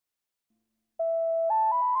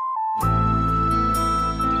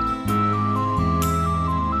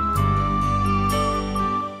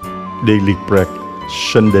Daily Bread,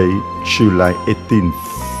 Sunday, July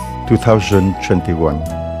 18th, 2021.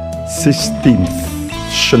 16th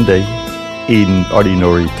Sunday in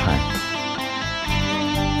Ordinary Time.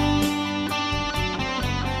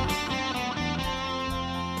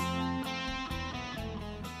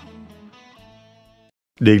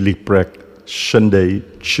 Daily Bread, Sunday,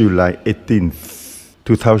 July 18th,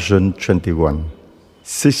 2021.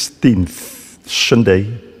 16th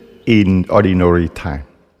Sunday in Ordinary Time.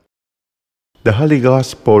 The Holy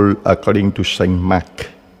Gospel according to St.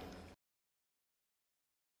 Mark.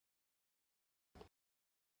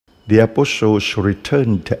 The apostles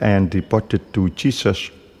returned and reported to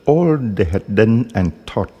Jesus all they had done and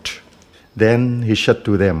taught. Then he said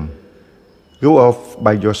to them, "Go off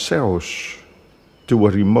by yourselves to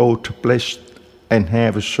a remote place and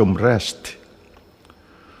have some rest."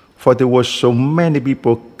 For there were so many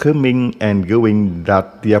people coming and going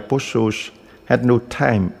that the apostles had no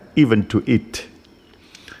time even to eat.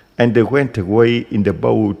 And they went away in the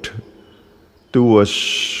boat to a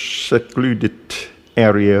secluded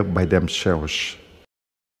area by themselves.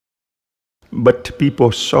 But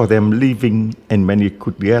people saw them leaving, and many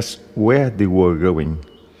could guess where they were going.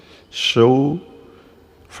 So,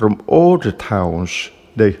 from all the towns,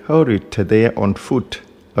 they hurried there on foot,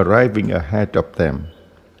 arriving ahead of them.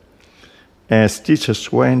 As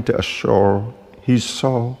Jesus went ashore, he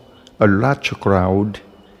saw a large crowd,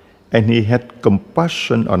 and he had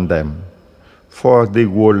compassion on them, for they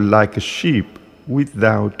were like sheep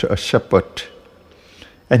without a shepherd.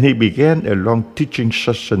 And he began a long teaching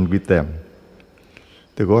session with them.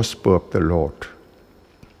 The Gospel of the Lord.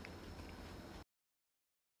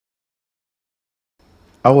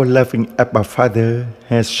 Our loving Abba Father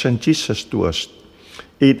has sent Jesus to us,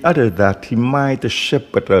 in order that he might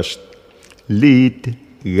shepherd us, lead,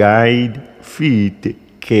 guide, feed,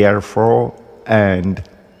 care for, and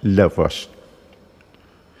love us.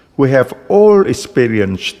 We have all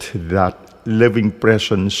experienced that loving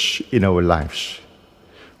presence in our lives,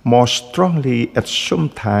 more strongly at some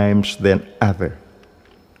times than others.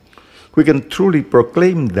 We can truly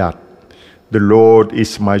proclaim that the Lord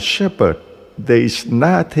is my shepherd, there is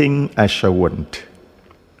nothing I shall want.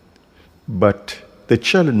 But the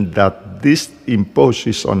challenge that this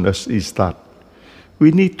imposes on us is that we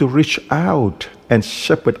need to reach out and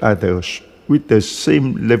shepherd others with the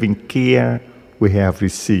same loving care we have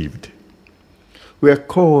received. We are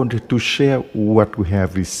called to share what we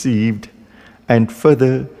have received and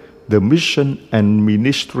further the mission and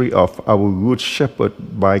ministry of our Good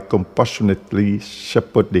Shepherd by compassionately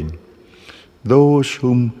shepherding those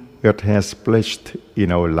whom God has placed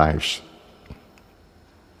in our lives.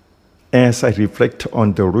 As I reflect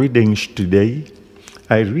on the readings today,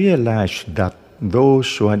 I realize that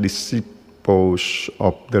those who are disciples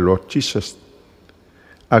of the Lord Jesus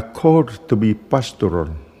are called to be pastoral.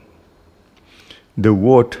 The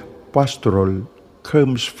word pastoral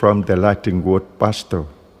comes from the Latin word pastor,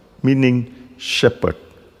 meaning shepherd.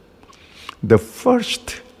 The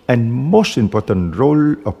first and most important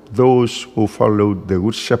role of those who follow the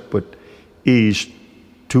Good Shepherd is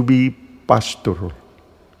to be pastoral.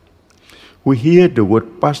 We hear the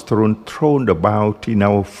word pastoral thrown about in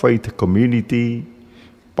our faith community: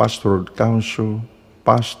 pastoral counsel,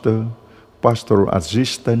 pastor, pastoral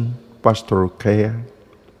assistant, pastoral care.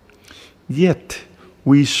 Yet,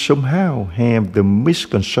 we somehow have the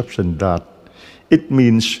misconception that it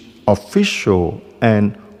means official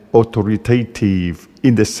and authoritative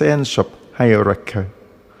in the sense of hierarchy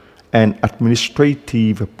and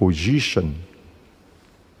administrative position.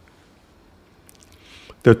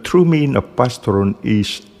 The true meaning of pastoral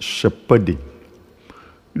is shepherding,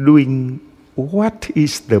 doing what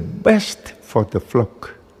is the best for the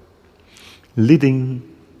flock, leading,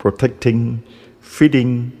 protecting,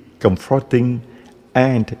 feeding, comforting,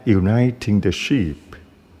 and uniting the sheep.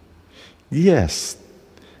 Yes,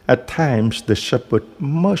 at times the shepherd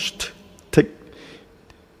must take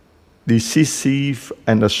decisive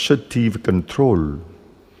and assertive control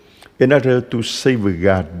in order to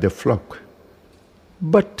safeguard the flock.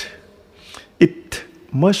 But it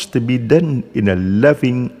must be done in a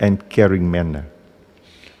loving and caring manner,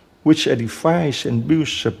 which edifies and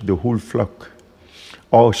builds up the whole flock,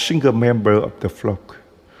 or single member of the flock,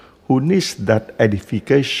 who needs that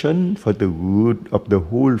edification for the good of the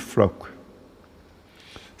whole flock.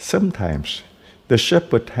 Sometimes the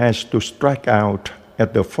shepherd has to strike out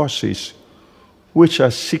at the forces which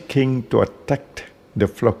are seeking to attack the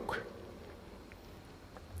flock.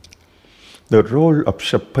 The role of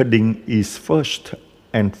shepherding is first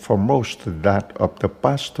and foremost that of the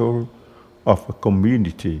pastor of a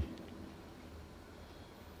community.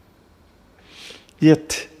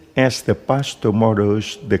 Yet, as the pastor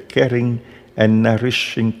models the caring and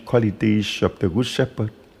nourishing qualities of the Good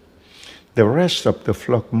Shepherd, the rest of the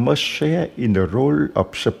flock must share in the role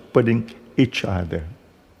of shepherding each other.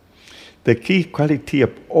 The key quality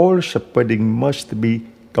of all shepherding must be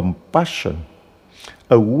compassion,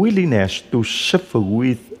 a willingness to suffer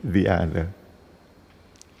with the other.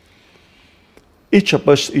 Each of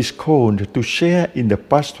us is called to share in the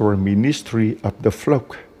pastoral ministry of the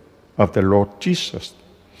flock of the Lord Jesus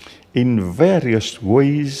in various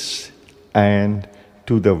ways and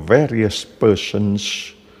to the various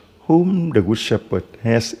persons whom the Good Shepherd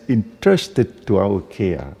has entrusted to our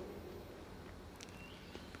care.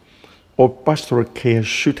 All pastoral care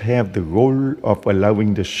should have the goal of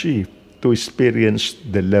allowing the sheep to experience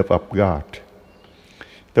the love of God.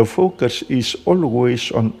 The focus is always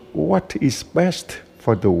on what is best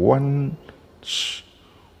for the ones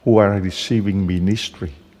who are receiving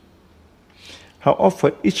ministry. How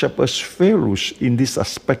often each of us fails in this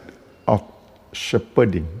aspect of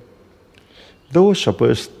shepherding. Those of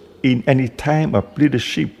us in any time of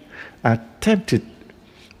leadership are tempted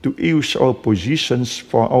to use our positions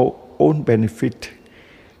for our own benefit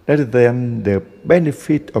rather than the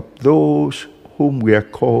benefit of those whom we are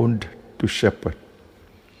called to shepherd.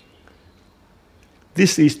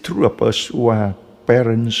 This is true of us who are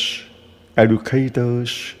parents,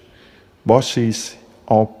 educators, bosses,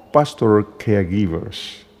 or pastoral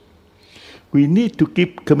caregivers. We need to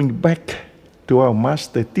keep coming back to our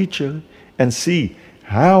master teacher and see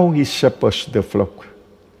how he shepherds the flock.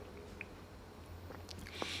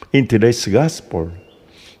 In today's gospel,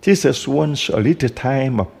 Jesus wants a little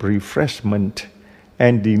time of refreshment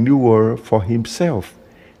and renewal for himself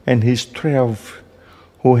and his 12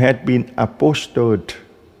 who had been apostled.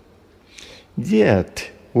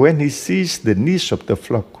 Yet, when he sees the needs of the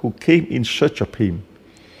flock who came in search of him,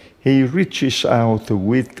 he reaches out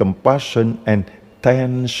with compassion and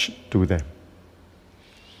tends to them.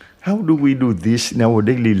 How do we do this in our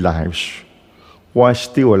daily lives while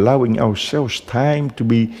still allowing ourselves time to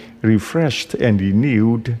be refreshed and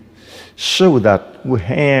renewed so that we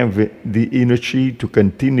have the energy to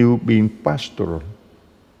continue being pastoral?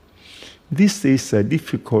 This is a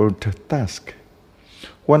difficult task.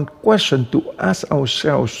 One question to ask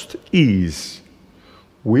ourselves is,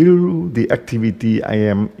 will the activity I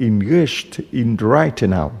am engaged in right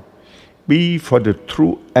now be for the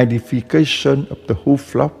true edification of the whole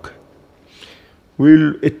flock?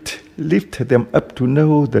 Will it lift them up to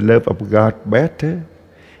know the love of God better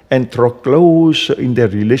and draw closer in their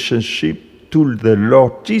relationship to the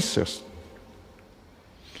Lord Jesus?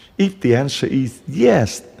 If the answer is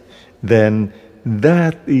yes, then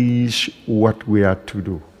that is what we are to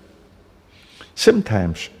do.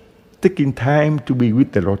 Sometimes, taking time to be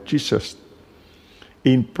with the Lord Jesus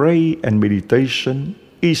in prayer and meditation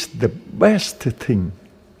is the best thing,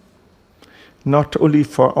 not only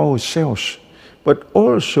for ourselves, but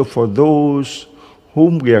also for those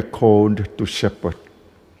whom we are called to shepherd.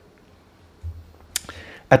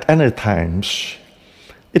 At other times,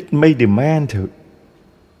 it may demand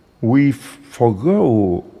we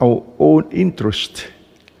forego our own interest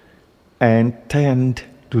and tend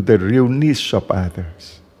to the real needs of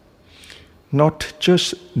others, not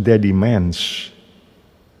just their demands.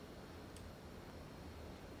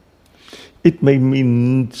 It may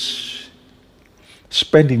mean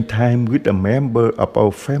spending time with a member of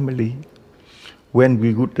our family when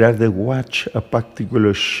we would rather watch a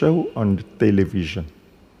particular show on the television.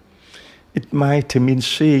 It might mean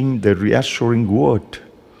saying the reassuring word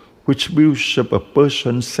which builds up a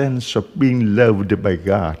person's sense of being loved by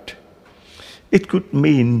God. It could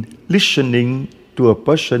mean listening to a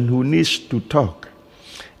person who needs to talk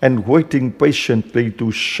and waiting patiently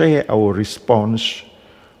to share our response,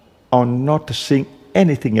 or not saying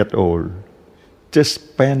anything at all, just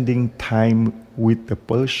spending time with the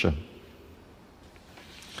person.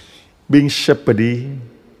 Being shepherding,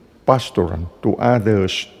 pastoral to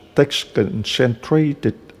others takes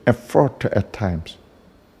concentrated effort at times.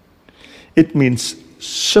 It means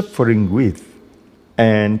suffering with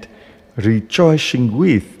and rejoicing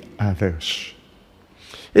with others.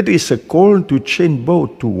 It is a call to change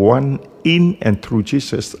both to one in and through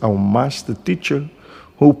Jesus, our master teacher,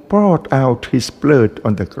 who poured out his blood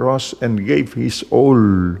on the cross and gave his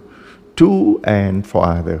all to and for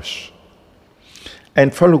others.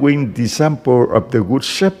 And following the example of the Good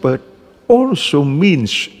Shepherd also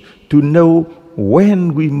means to know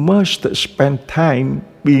when we must spend time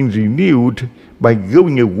being renewed by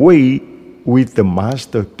going away with the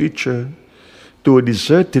master teacher to a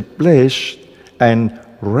deserted place and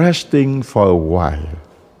resting for a while.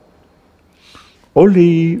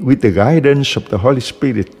 Only with the guidance of the Holy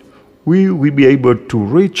Spirit will we be able to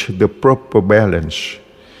reach the proper balance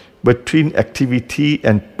between activity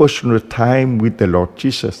and personal time with the Lord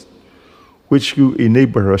Jesus, which will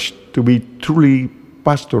enable us to be truly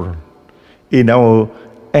pastoral in our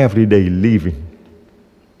everyday living.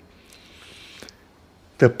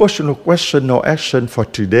 The personal question or action for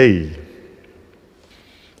today: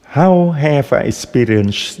 how have I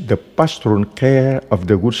experienced the pastoral care of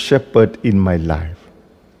the Good Shepherd in my life?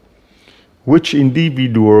 Which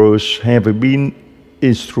individuals have been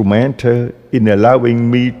instrumental in allowing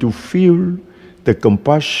me to feel the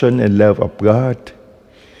compassion and love of God?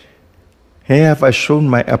 Have I shown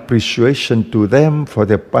my appreciation to them for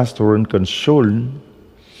their pastoral concern?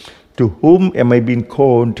 To whom am I being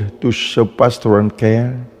called to show pastoral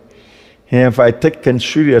care? Have I taken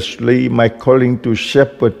seriously my calling to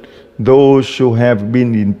shepherd those who have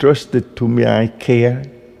been entrusted to my care?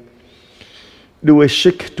 Do I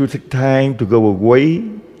seek to take time to go away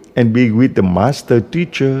and be with the master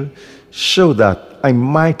teacher so that I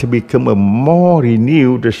might become a more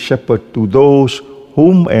renewed shepherd to those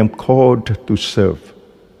whom I am called to serve?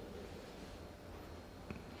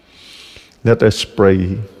 Let us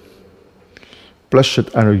pray.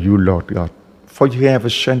 Blessed are you, Lord God, for you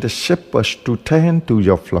have sent shepherds to tend to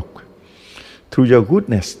your flock. Through your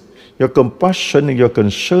goodness, your compassion and your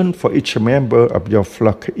concern for each member of your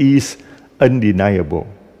flock is undeniable.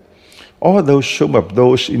 Although some of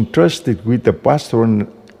those entrusted with the pastoral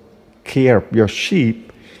care of your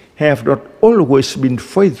sheep have not always been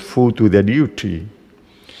faithful to their duty,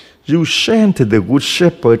 you sent the Good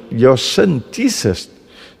Shepherd, your Son Jesus,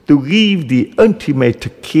 to give the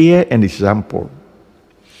ultimate care and example.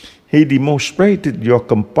 He demonstrated your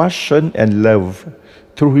compassion and love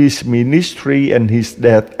through his ministry and his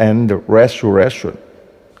death and resurrection.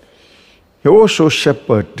 He also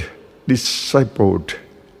shepherded, discipled,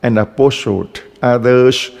 and apostled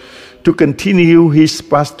others to continue his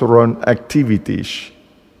pastoral activities.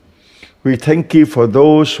 We thank you for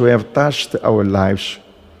those who have touched our lives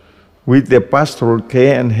with their pastoral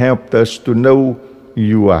care and helped us to know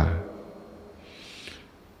you are.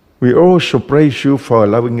 We also praise you for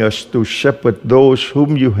allowing us to shepherd those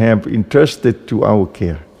whom you have entrusted to our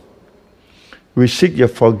care. We seek your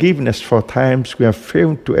forgiveness for times we have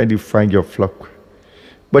failed to edify your flock,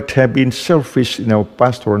 but have been selfish in our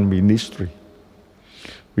pastoral ministry.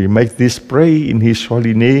 We make this pray in his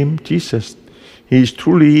holy name, Jesus. He is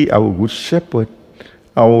truly our good shepherd,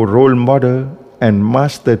 our role model and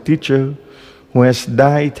master teacher, who has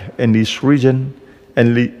died and is risen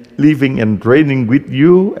and living and reigning with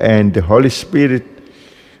you and the Holy Spirit,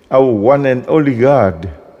 our one and only God,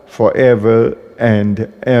 forever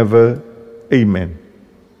and ever. Amen.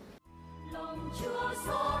 Lòng Chúa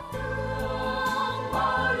xót thương,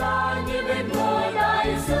 bao la như bên bờ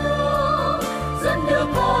đại dương, dẫn đưa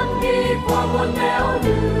con đi qua muôn nẻo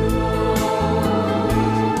đường.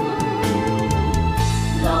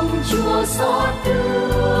 Lòng Chúa xót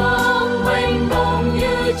thương, mênh mông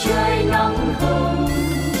như trời nắng hồng,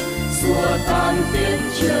 xua tan tiết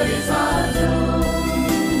trời ra đông.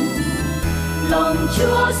 Lòng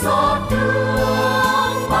Chúa xót thương.